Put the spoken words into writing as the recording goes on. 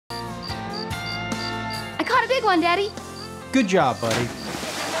caught a big one, Daddy. Good job, buddy.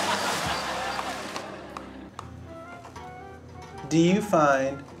 Do you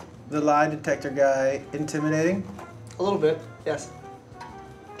find the lie detector guy intimidating? A little bit, yes.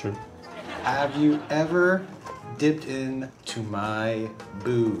 True. Have you ever dipped into my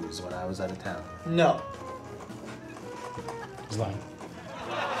booze when I was out of town? No. He's lying.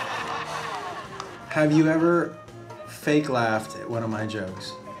 Have you ever fake laughed at one of my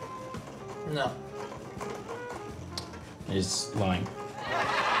jokes? No. He's lying.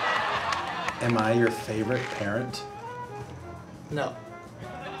 Am I your favorite parent? No.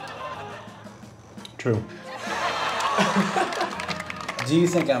 True. Do you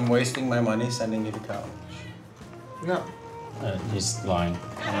think I'm wasting my money sending you to college? No. He's lying.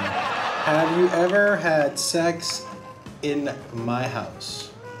 Have you ever had sex in my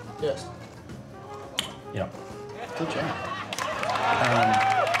house? Yes. Yeah. Good job.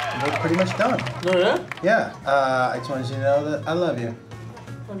 We're pretty much done. No, yeah? Yeah, I just wanted you to know that I love you.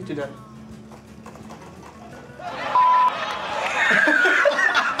 Let me do that.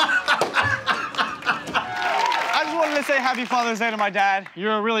 I just wanted to say Happy Father's Day to my dad.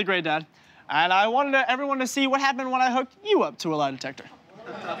 You're a really great dad. And I wanted everyone to see what happened when I hooked you up to a lie detector.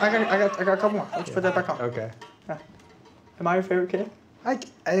 I got a couple more. Let's put that back on. Okay. Yeah. Am I your favorite kid?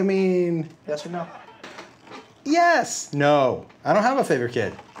 I mean, Yes or no? yes. No, I don't have a favorite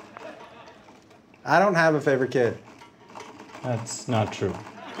kid. I don't have a favorite kid. That's not true.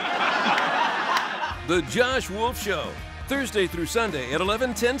 The Josh Wolf Show, Thursday through Sunday at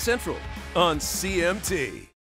 11:10 Central on CMT.